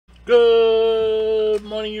Good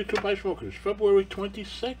morning, YouTube Ice Smokers. February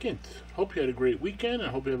 22nd. Hope you had a great weekend. I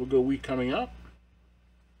hope you have a good week coming up.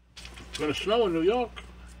 It's going to snow in New York.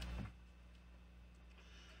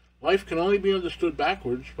 Life can only be understood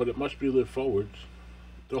backwards, but it must be lived forwards.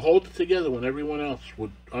 To hold it together when everyone else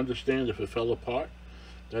would understand if it fell apart,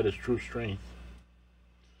 that is true strength.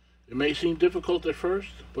 It may seem difficult at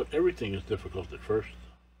first, but everything is difficult at first.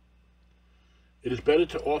 It is better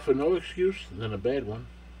to offer no excuse than a bad one.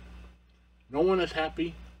 No one is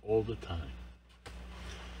happy all the time.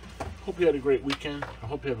 Hope you had a great weekend. I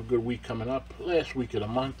hope you have a good week coming up. Last week of the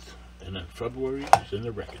month, and then February is in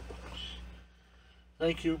the record books.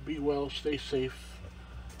 Thank you. Be well. Stay safe.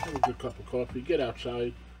 Have a good cup of coffee. Get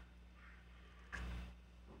outside.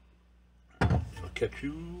 I'll catch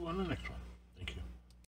you on the next one.